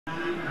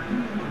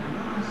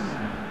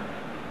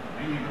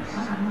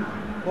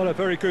Well, a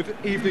very good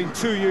evening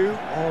to you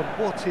on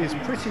what is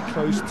pretty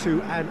close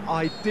to an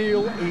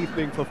ideal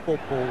evening for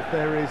football.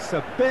 There is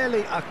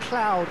barely a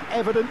cloud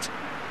evident.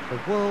 The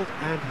world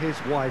and his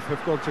wife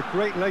have gone to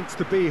great lengths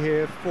to be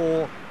here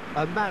for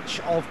a match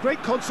of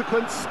great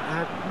consequence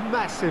and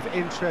massive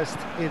interest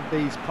in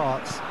these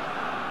parts.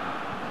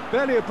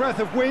 Barely a breath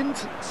of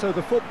wind, so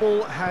the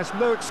football has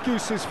no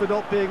excuses for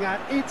not being at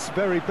its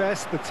very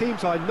best. The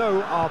teams I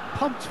know are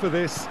pumped for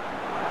this.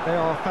 They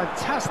are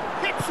fantastic.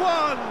 Hits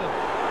one!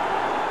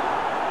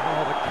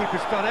 Oh, the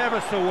keeper's done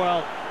ever so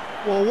well.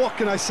 Well, what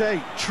can I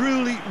say?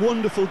 Truly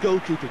wonderful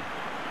goalkeeping.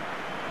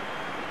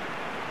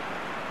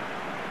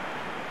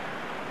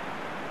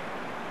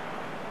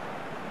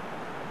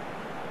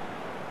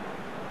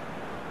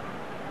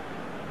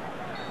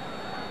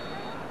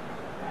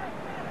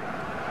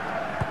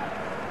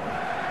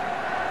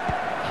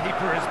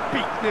 Keeper has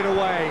beaten it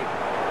away.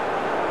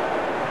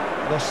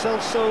 Lo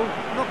Celso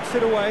knocks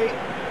it away.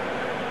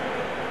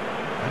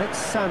 And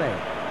it's Sané.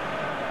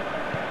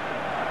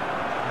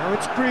 Now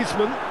it's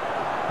Griezmann.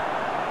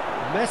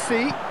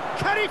 Messi.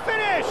 Can he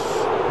finish?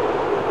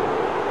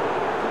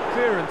 Good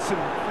clearance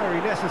and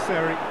very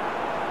necessary.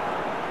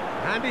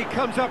 And he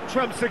comes up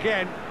trumps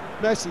again.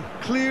 Messi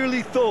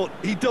clearly thought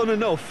he'd done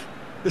enough.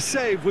 The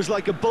save was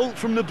like a bolt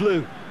from the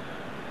blue.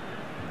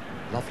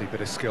 Lovely bit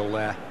of skill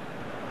there.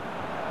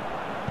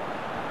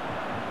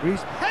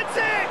 Heads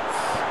it!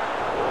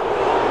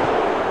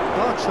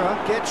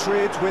 Bartra gets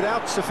rid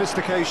without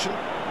sophistication.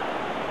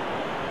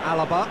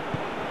 Alaba.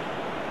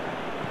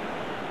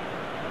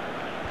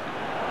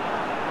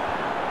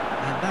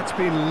 And that's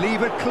been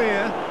levered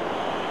clear.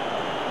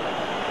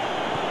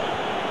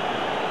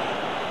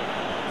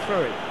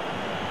 Throw it.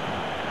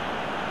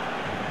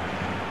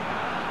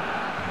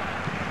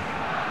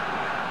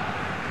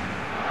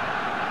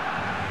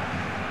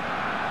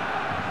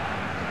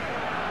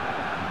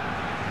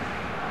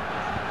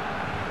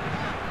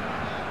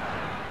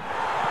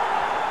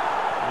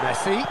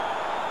 Messi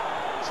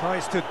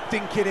tries to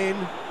dink it in,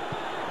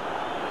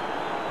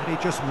 and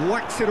he just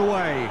whacks it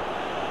away.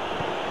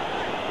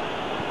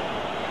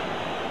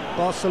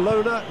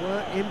 Barcelona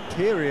were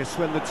imperious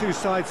when the two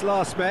sides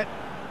last met,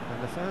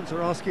 and the fans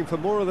are asking for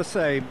more of the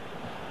same.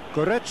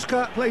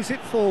 Goretzka plays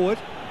it forward.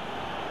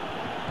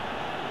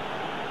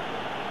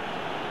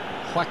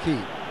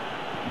 Joaquin.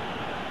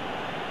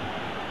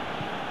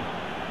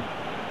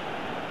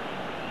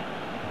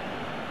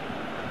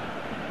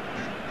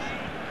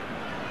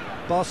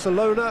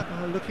 Barcelona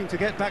are looking to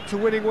get back to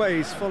winning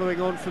ways following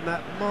on from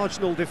that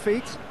marginal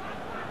defeat.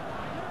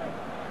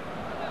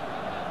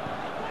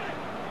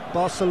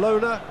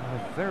 Barcelona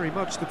are very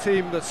much the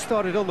team that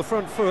started on the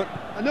front foot.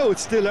 I know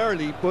it's still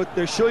early, but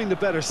they're showing the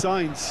better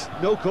signs.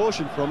 No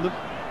caution from them.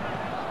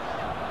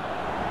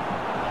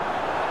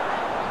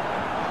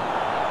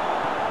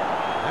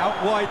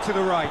 Out wide to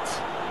the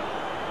right.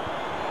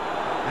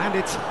 And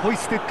it's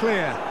hoisted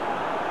clear.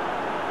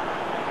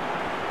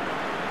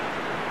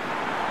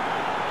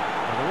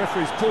 The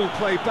referee's pulled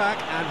play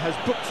back and has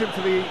booked him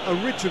for the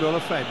original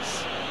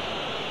offence.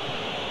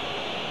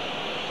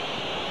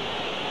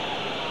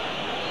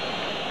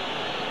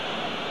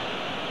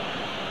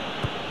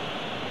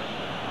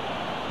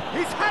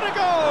 He's had a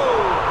goal!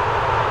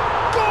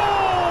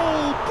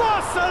 Goal!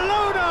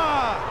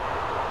 Barcelona!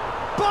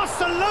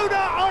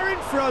 Barcelona are in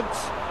front!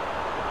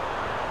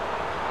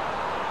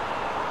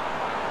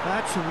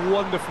 That's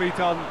wonderfully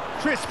done.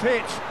 Crisp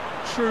hit,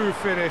 true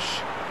finish.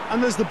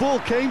 And as the ball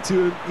came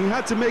to him, he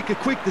had to make a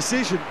quick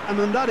decision, and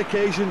on that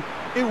occasion,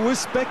 it was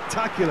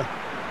spectacular.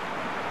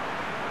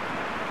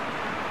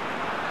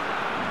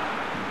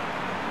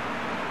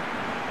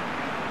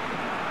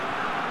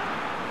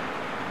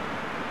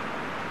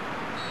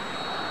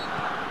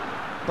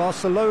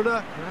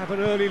 Barcelona have an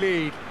early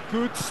lead.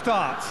 Good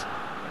start.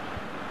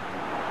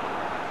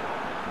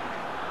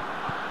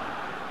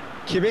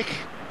 Kimmich.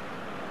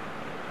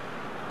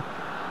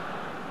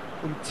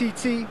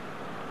 Umtiti.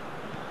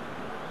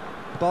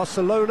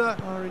 Barcelona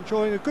are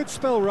enjoying a good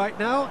spell right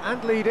now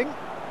and leading.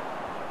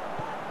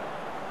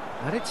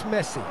 And it's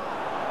Messi.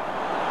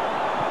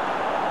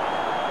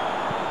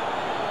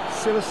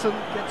 Silerson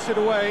gets it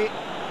away.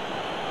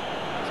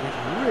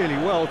 Did really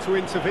well to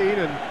intervene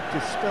and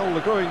dispel the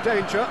growing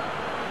danger.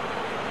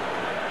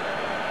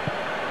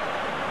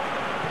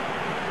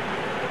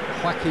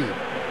 Joaquin.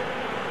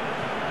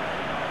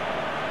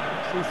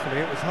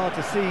 Truthfully, it was hard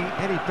to see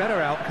any better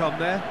outcome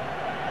there.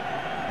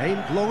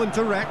 Aimed long and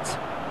direct.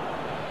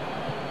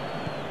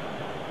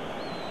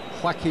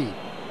 Joaquin.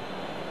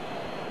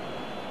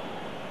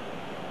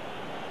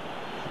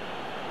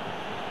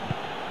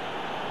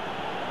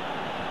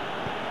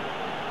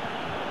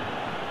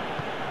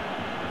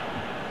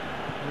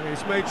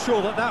 He's made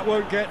sure that that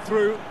won't get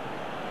through.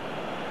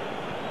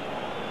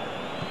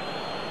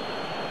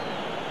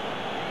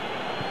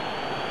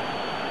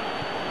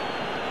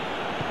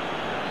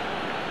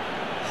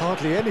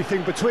 Hardly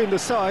anything between the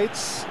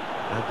sides,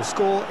 and the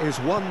score is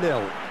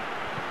 1-0.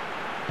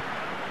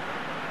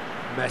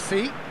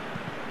 Messi.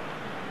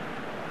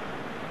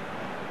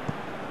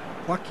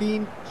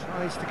 Joaquin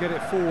tries to get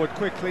it forward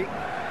quickly.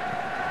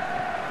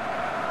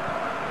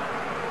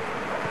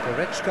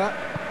 Goretzka.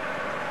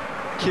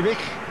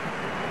 Kimmich.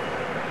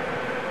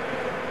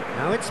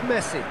 Now it's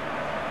Messi.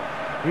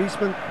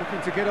 Griezmann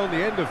looking to get on the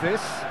end of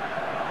this.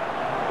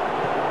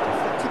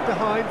 Deflected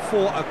behind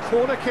for a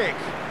corner kick.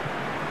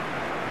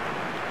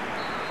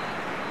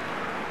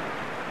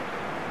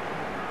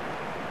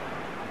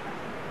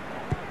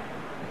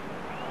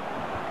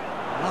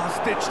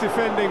 Last-ditch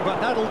defending, but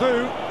that'll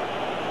do.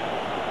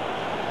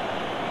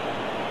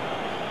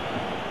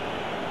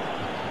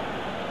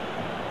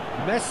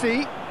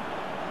 Messi.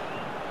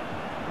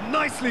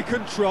 Nicely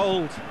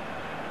controlled.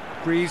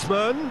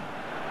 Griezmann.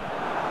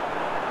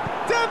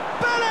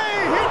 Dembele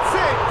hits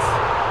it!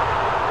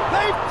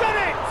 They've done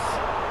it!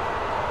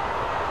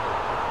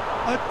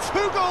 A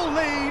two-goal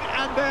lead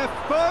and they're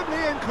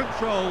firmly in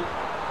control.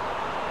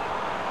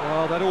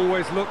 Well, that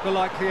always looked the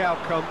likely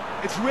outcome.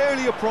 It's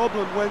rarely a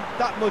problem when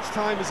that much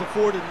time is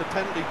afforded in the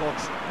penalty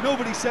box.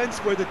 Nobody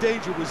sensed where the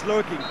danger was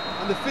lurking,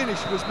 and the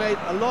finish was made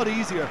a lot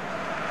easier.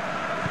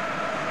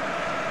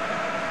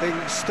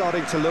 Things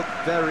starting to look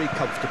very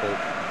comfortable.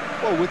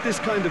 Well, with this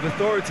kind of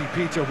authority,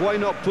 Peter, why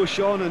not push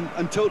on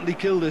and totally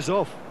kill this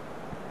off?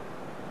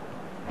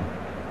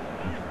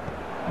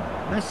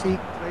 Messi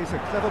plays a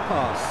clever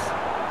pass.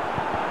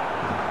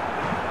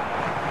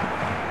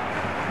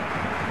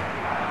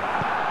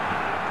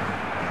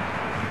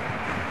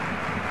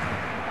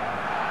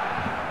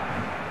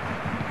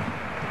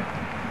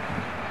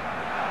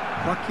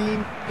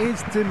 Joaquin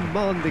is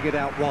demanding it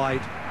out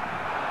wide.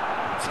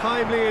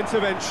 Timely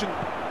intervention.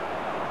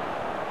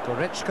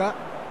 Goretzka.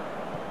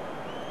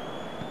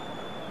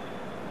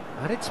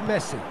 And it's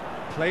Messi.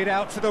 Played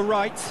out to the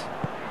right.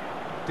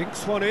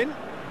 Dinks one in.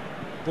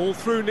 Ball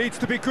through needs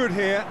to be good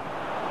here.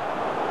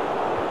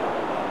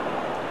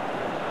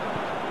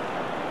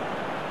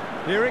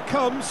 Here it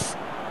comes.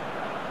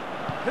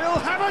 He'll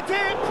have a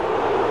dip!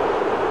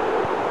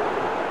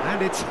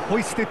 And it's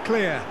hoisted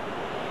clear.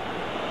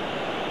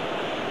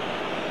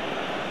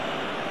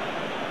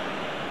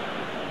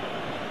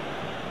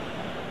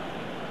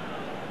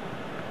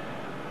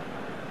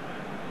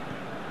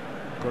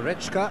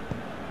 Goretzka.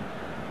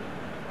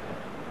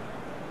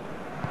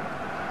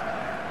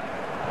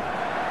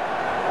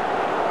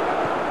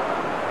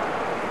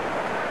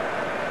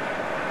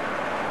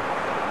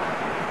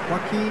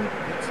 Joaquin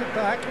gets it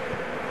back.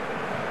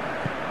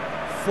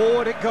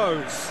 Forward it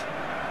goes.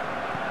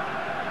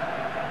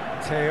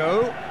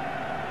 Theo.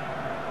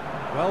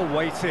 Well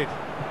weighted.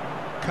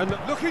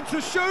 Looking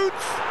to shoot.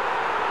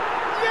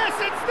 Yes,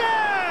 it's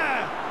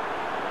there!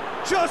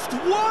 Just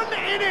one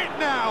in it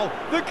now.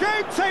 The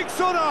game takes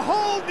on a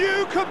whole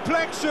new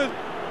complexion.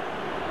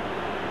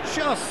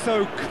 Just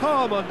so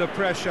calm under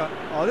pressure.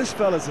 Oh, this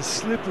fella's as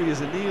slippery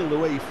as a eel the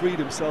way he freed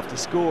himself to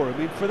score. I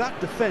mean, for that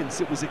defence,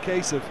 it was a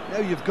case of, now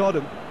you've got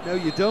him, now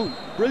you don't.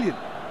 Brilliant.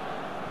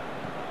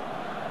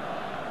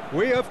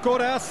 We have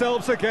got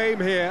ourselves a game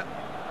here.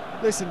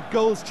 Listen,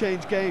 goals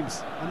change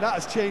games, and that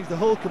has changed the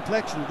whole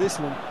complexion of this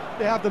one.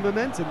 They have the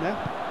momentum now.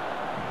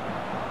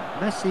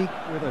 Messi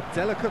with a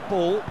delicate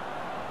ball.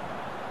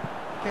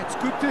 Gets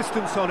good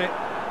distance on it.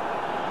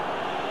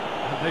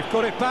 And they've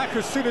got it back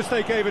as soon as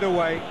they gave it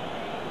away.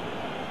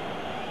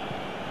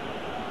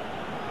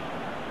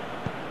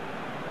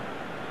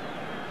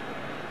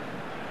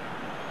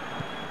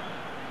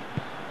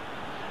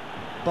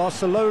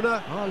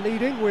 Barcelona are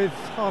leading with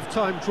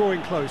half-time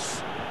drawing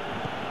close.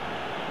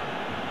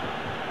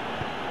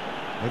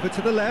 Over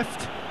to the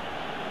left.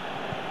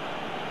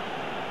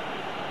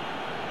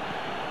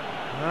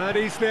 And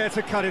he's there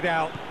to cut it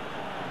out.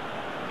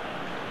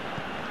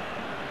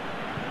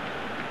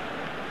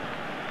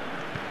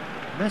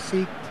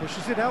 Messi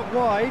pushes it out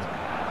wide.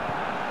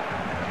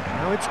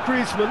 Now it's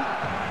Griezmann.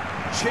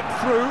 Chip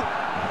through.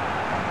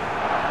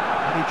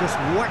 And he just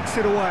whacks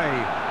it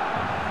away.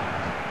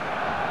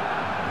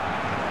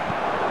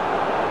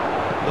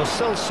 Lo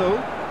Celso.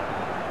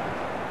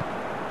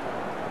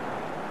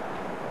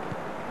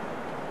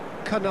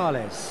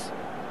 Canales.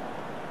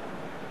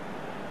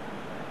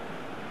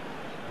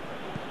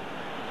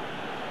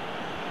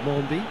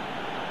 Mondi.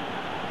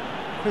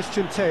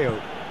 Christian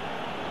Theo.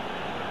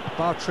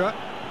 Bartra.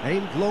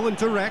 Aimed long and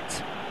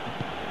direct.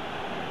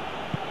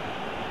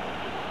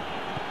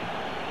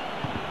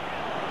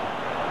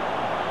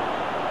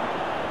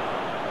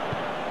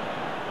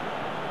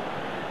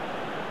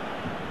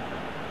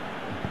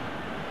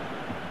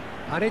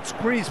 And it's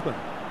Griezmann.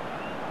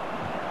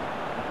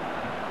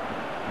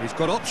 He's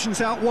got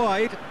options out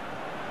wide.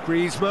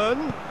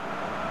 Griezmann.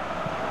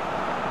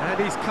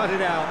 And he's cut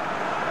it out.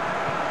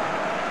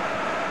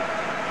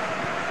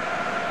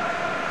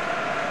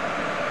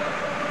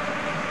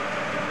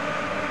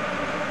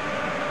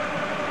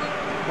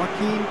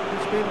 Joaquin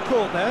has been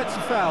caught there, it's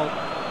a foul.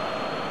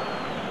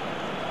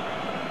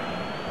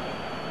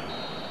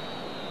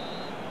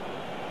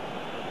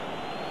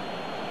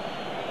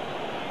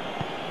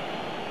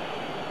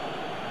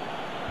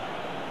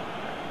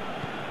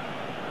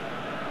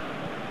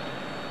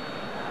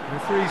 The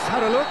referee's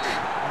had a look,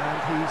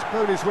 and he's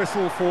blown his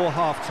whistle for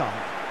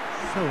half-time.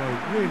 So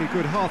a really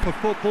good half of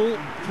football,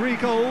 3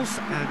 goals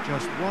and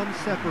just one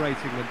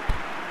separating them.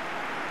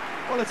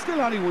 Well, it's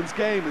still anyone's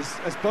game,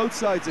 as both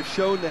sides have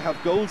shown they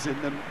have goals in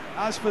them.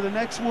 As for the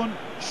next one,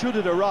 should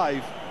it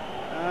arrive,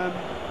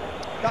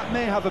 that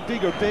may have a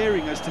bigger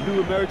bearing as to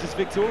who emerges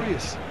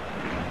victorious.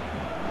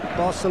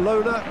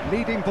 Barcelona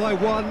leading by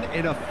 1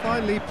 in a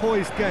finely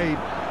poised game.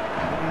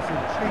 It is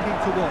intriguing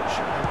to watch.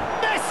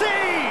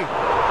 Messi!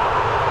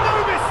 No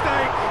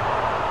mistake!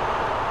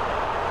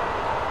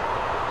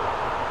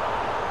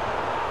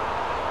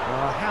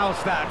 Well,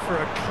 how's that for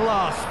a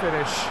class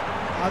finish?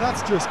 Ah,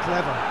 that's just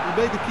clever. He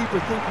made the keeper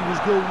think he was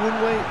going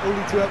one way,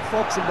 only to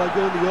outfox him by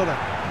going the other.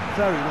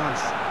 Very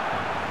nice.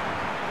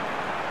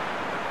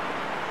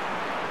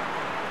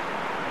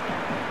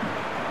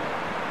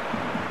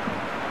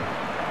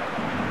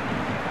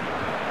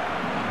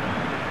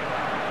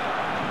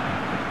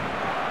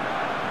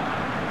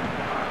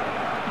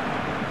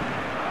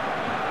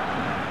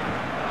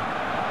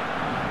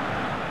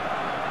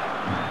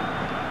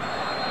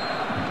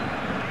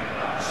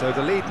 So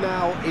the lead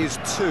now is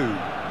 2.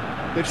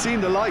 They've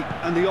seen the light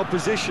and the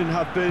opposition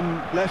have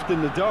been left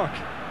in the dark.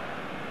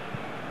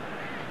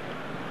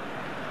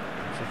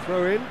 It's a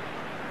throw in.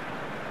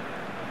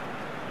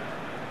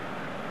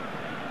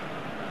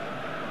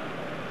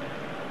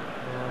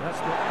 Well, that's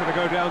not going to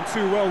go down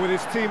too well with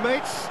his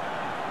teammates.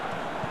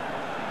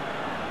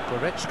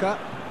 Goretzka.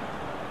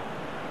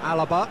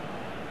 Alaba.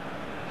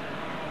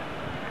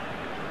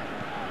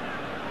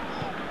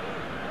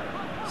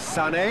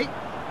 Sané.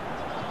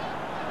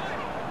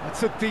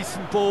 That's a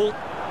decent ball.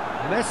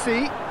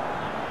 Messi.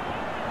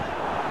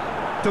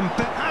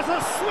 Has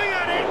a swing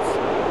at it!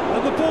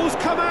 And the ball's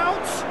come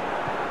out!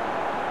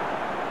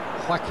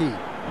 Joaquin.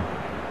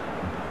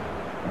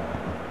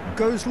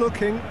 Goes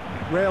looking.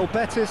 Real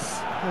Betis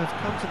have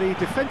come to the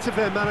defence of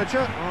their manager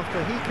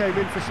after he came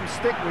in for some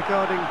stick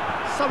regarding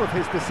some of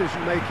his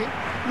decision-making.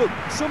 Look,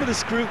 some of the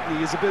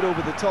scrutiny is a bit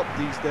over the top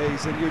these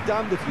days, and you're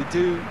damned if you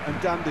do and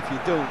damned if you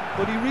don't.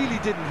 But he really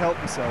didn't help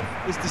himself.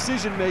 His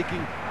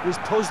decision-making was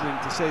puzzling,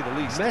 to say the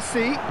least.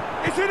 Messi,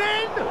 is it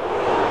in?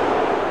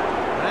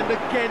 And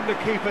again the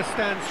keeper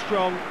stands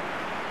strong.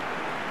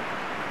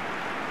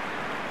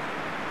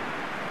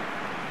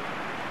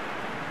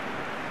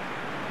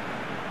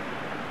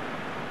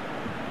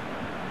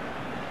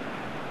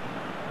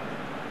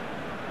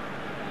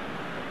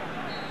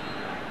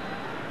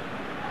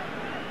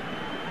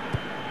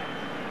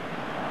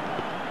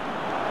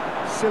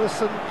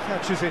 Sillerson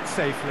catches it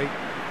safely.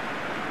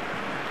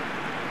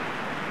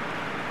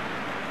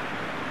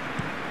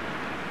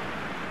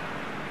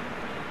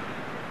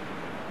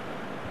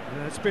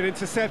 It's been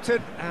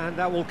intercepted, and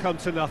that will come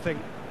to nothing.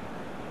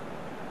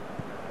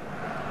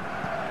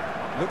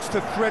 Looks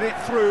to thread it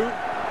through.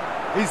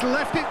 He's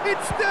left it.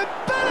 It's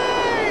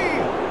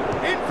Dembele!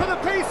 In for the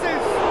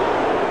pieces.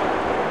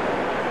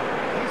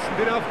 Decent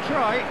enough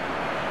try.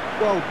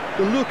 Well,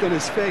 the look on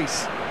his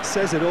face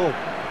says it all.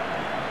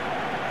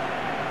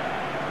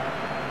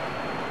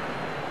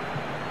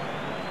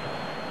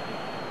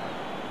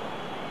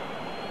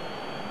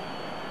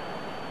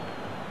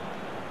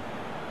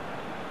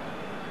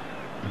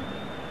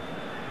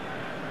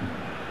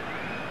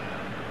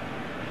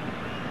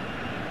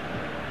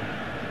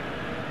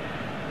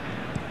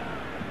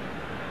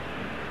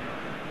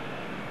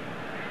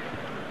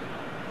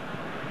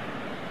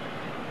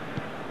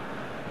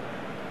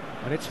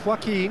 And it's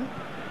Joaquin.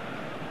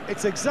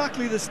 It's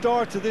exactly the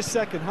start to this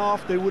second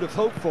half they would have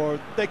hoped for.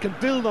 They can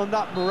build on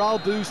that morale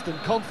boost and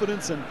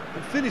confidence and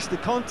finish the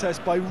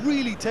contest by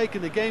really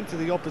taking the game to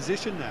the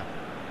opposition now.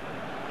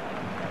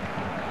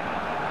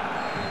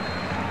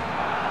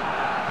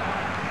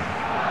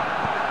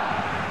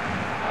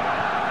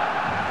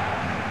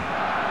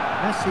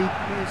 Messi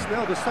is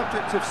now the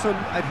subject of some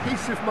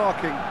adhesive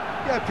marking.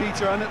 Yeah,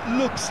 Peter, and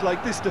it looks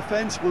like this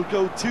defence will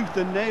go tooth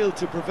and nail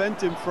to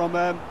prevent him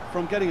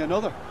from getting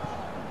another.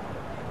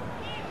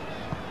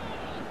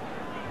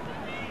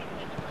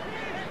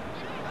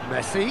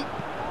 Messi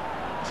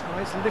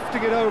tries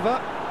lifting it over,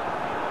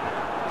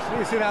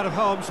 clears it out of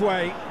harm's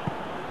way.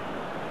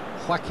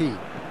 Joaquin,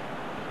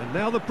 and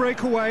now the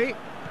breakaway,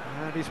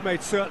 and he's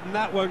made certain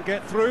that won't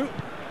get through.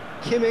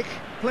 Kimmich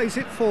plays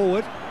it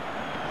forward.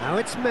 Now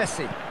it's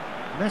Messi.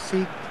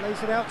 Messi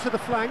plays it out to the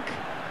flank.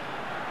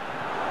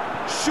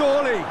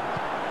 Surely,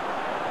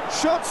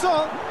 shots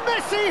on.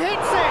 Messi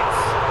hits it.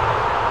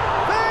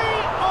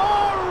 They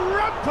are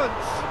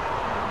rampant.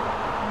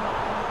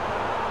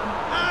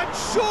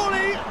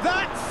 Surely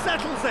that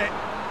settles it.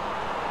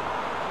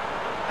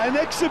 An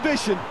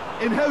exhibition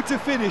in how to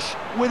finish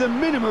with a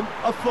minimum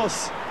of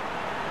fuss.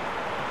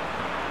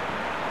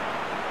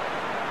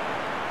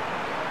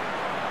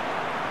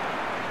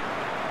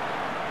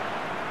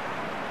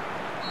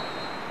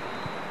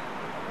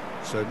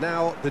 So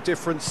now the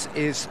difference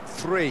is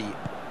 3.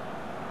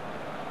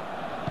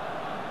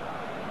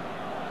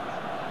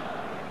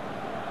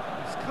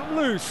 It's come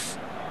loose.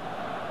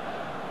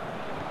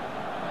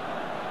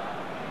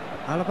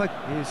 Alaba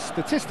is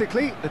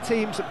statistically the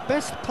team's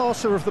best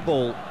passer of the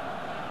ball.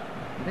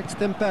 And it's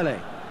Dembele.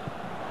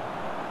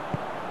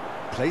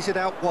 Plays it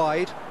out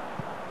wide.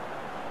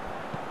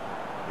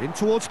 In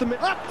towards the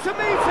middle. Up to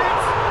meet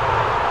it!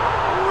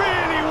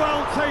 Really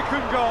well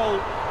taken goal.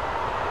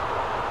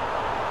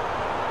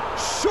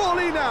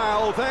 Surely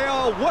now they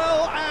are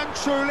well and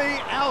truly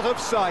out of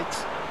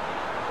sight.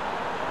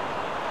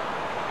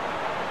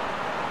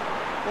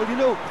 Well, you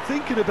know,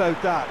 thinking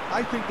about that,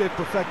 I think they've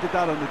perfected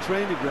that on the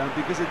training ground,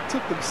 because it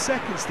took them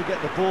seconds to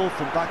get the ball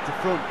from back to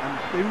front, and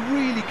they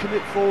really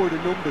commit forward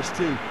in numbers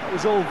too. That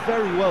was all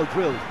very well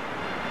drilled.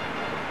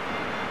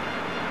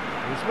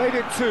 He's made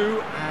it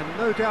 2, and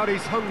no doubt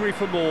he's hungry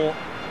for more.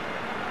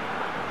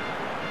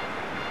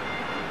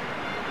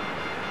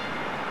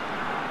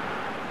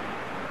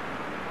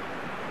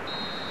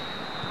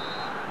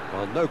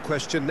 Well, no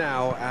question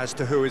now as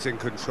to who is in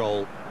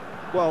control.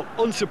 Well,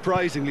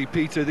 unsurprisingly,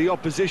 Peter, the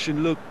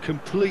opposition look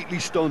completely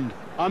stunned.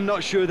 I'm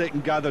not sure they can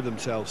gather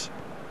themselves.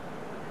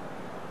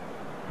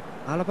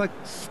 Alaba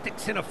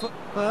sticks in a foot.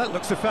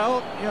 Looks a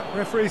foul. Yep,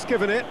 referee's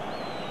given it.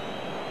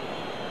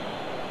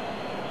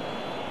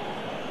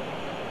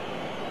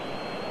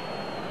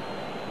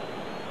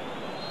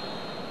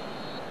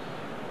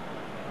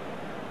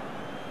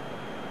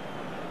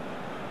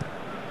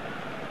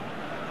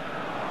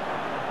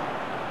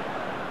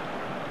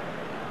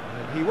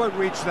 And he won't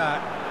reach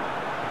that.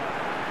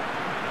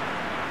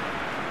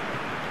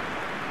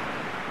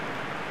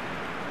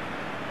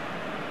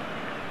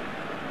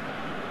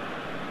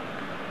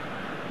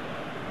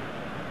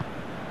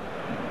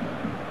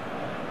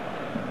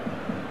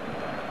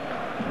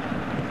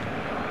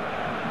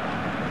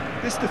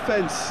 This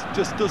defence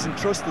just doesn't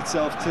trust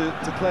itself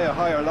to play a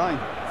higher line.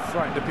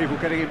 Frightened of people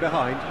getting in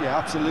behind. Yeah,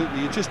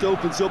 absolutely. It just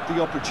opens up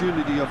the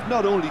opportunity of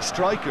not only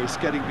strikers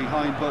getting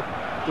behind, but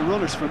the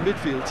runners from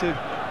midfield too.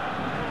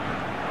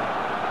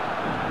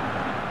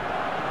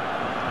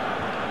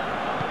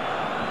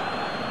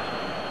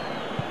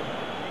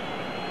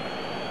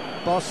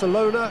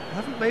 Barcelona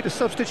haven't made a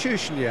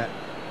substitution yet.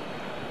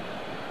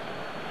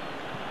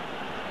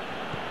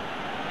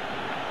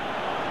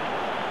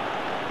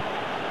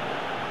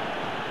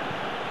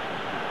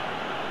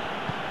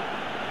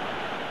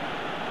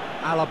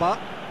 Alaba,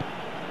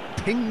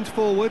 pinged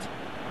forward.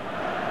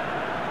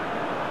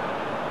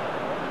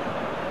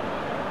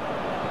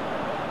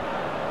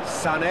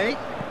 Sané,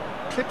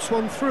 clips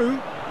one through.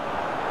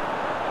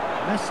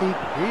 Messi,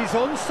 he's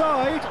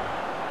onside.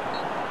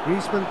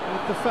 Griezmann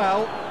with the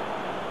foul.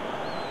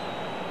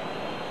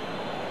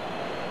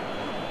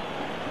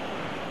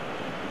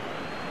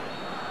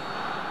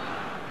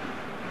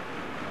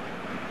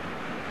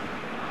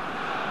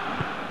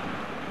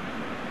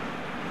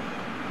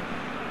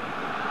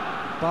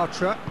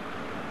 Bartra.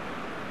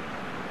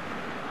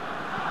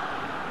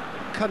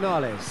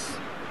 Canales.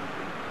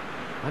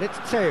 And it's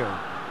Theo.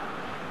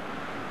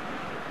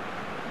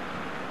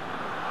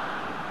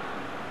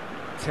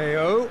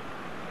 Theo.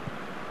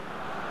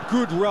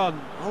 Good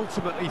run,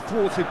 ultimately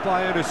thwarted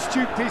by an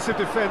astute piece of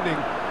defending.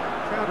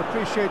 Crowd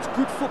appreciates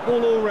good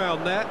football all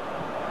round there.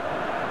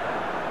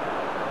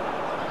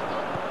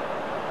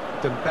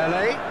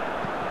 Dembele.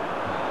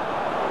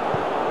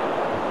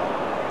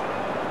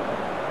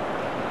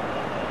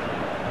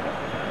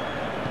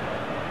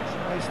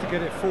 To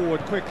get it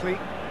forward quickly.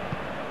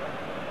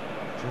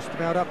 Just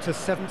about up to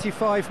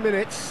 75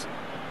 minutes.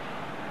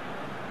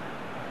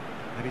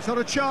 And he's on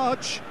a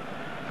charge.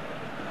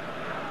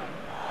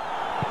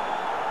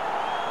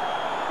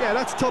 Yeah,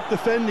 that's top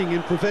defending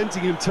and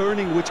preventing him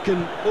turning, which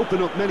can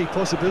open up many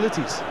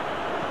possibilities.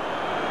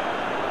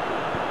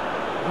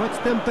 Now it's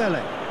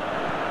Dembele.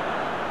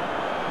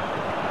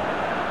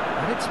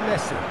 And it's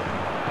Messi.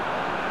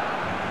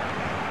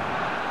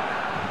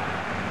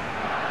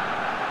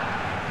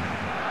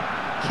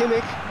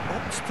 Kimmich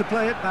opts to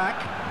play it back.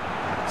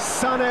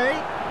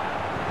 Sané.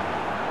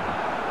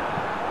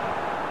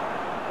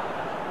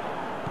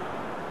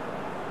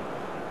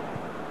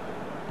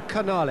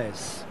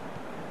 Canales.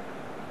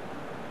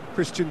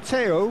 Christian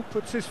Theo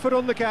puts his foot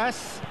on the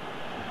gas.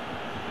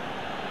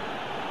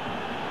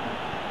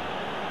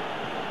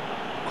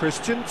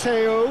 Christian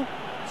Theo.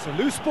 It's a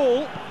loose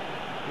ball.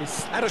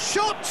 He's at a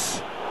shot.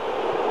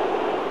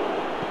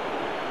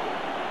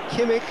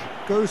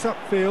 Kimmich goes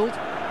upfield.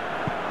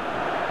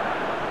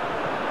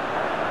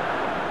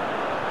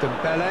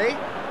 Dembele.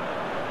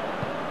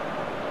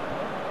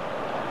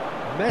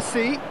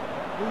 Messi.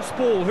 Loose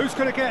ball, who's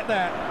going to get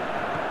that?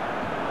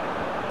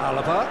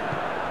 Alaba.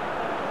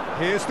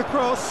 Here's the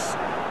cross.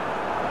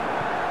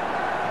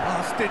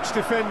 Last-ditch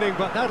defending,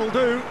 but that'll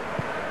do.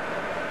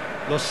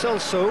 Lo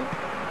Celso.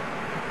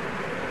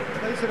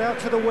 Plays it out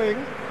to the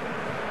wing.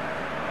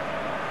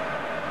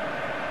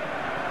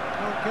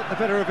 Can't get the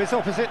better of his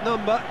opposite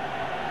number.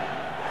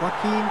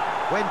 Joaquin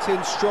went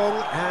in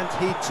strong and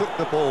he took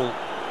the ball.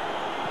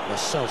 Lo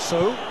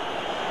Celso.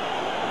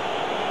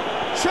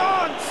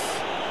 Chance!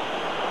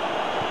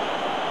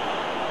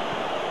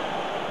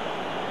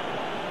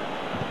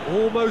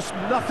 Almost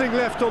nothing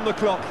left on the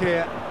clock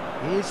here.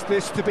 Is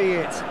this to be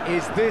it?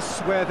 Is this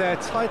where their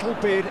title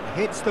bid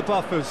hits the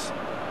buffers?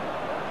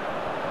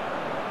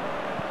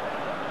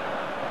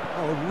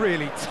 Oh,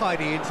 really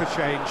tidy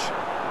interchange.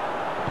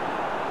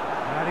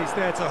 he's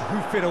there to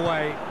hoof it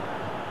away.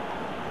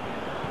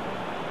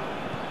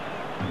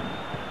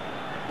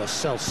 Lo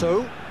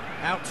Celso,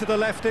 out to the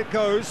left it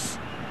goes.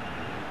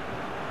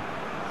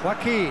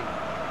 Joaquin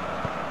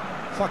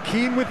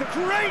with the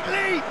great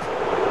leap!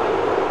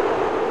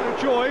 No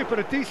joy, but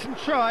a decent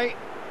try.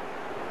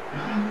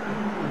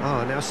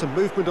 Now some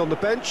movement on the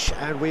bench,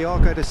 and we are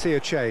going to see a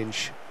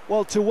change.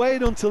 Well, to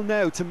wait until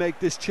now to make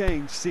this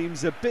change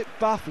seems a bit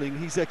baffling.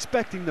 He's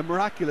expecting the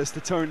miraculous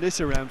to turn this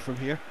around from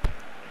here.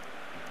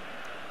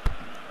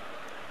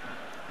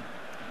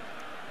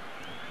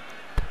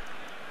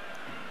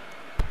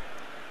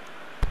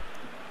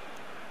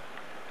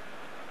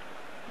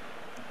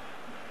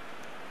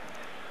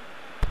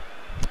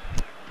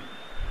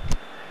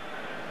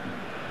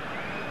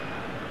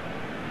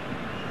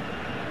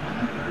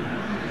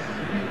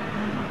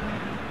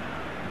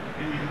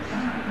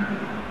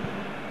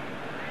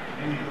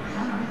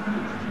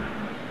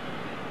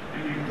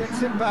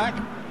 Gets it back.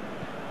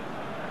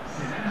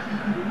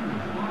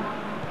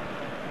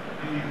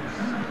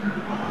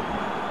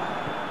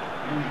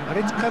 And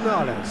it's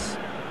Canales.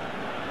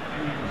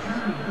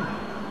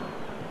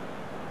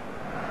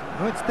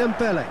 Now it's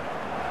Dembele.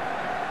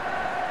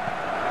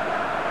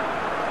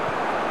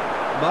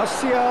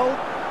 Martial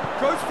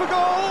goes for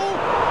goal.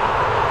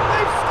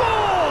 They've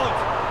scored!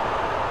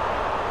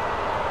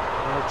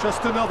 Well,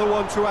 just another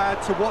one to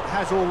add to what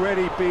has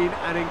already been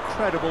an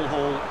incredible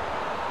haul.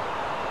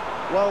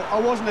 Well, I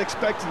wasn't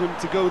expecting them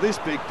to go this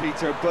big,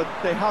 Peter, but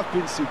they have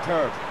been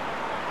superb.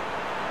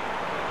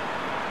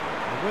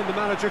 And when the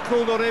manager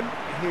called on him,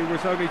 he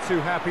was only too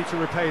happy to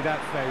repay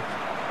that faith.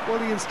 Well,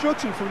 the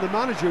instruction from the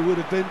manager would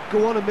have been,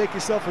 go on and make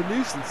yourself a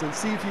nuisance and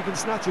see if you can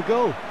snatch a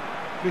goal.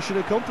 Mission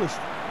accomplished.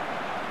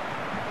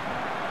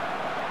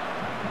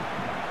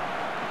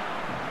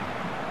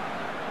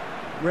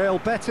 Real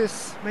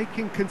Betis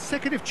making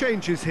consecutive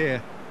changes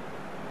here.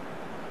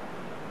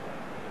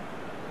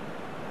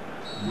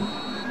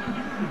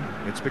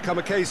 It's become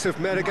a case of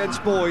men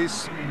against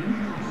boys.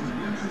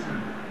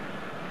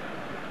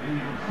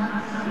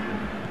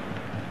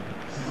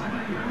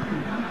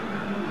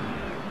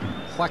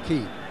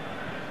 Joaquin.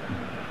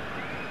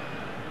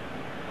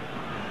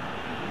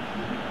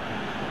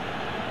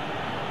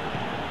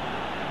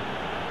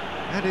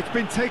 And it's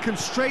been taken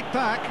straight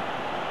back.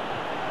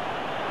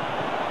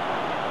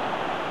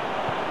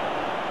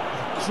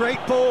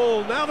 Great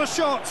ball, now the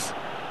shots.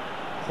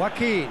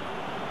 Joaquin.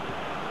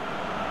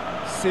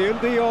 Sean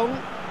de Jong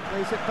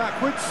plays it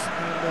backwards,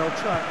 and they'll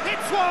try.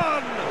 It's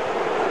one!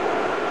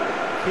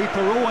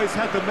 Keeper always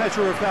had the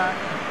measure of that.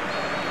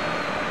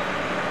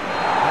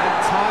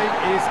 And time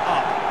is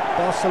up.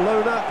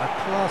 Barcelona a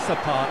class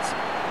apart.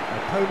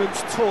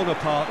 Opponents torn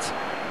apart.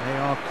 They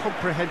are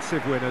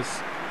comprehensive winners.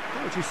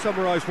 How would you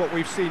summarise what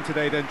we've seen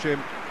today then, Jim?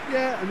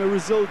 Yeah, and a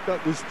result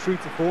that was true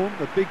to form.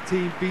 A big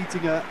team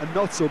beating a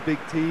not-so-big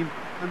team,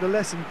 and a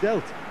lesson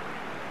dealt.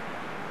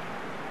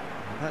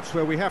 That's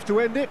where we have to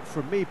end it.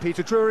 From me,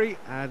 Peter Drury,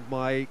 and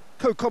my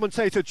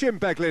co-commentator,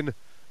 Jim Beglin,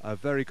 a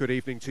very good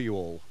evening to you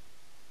all.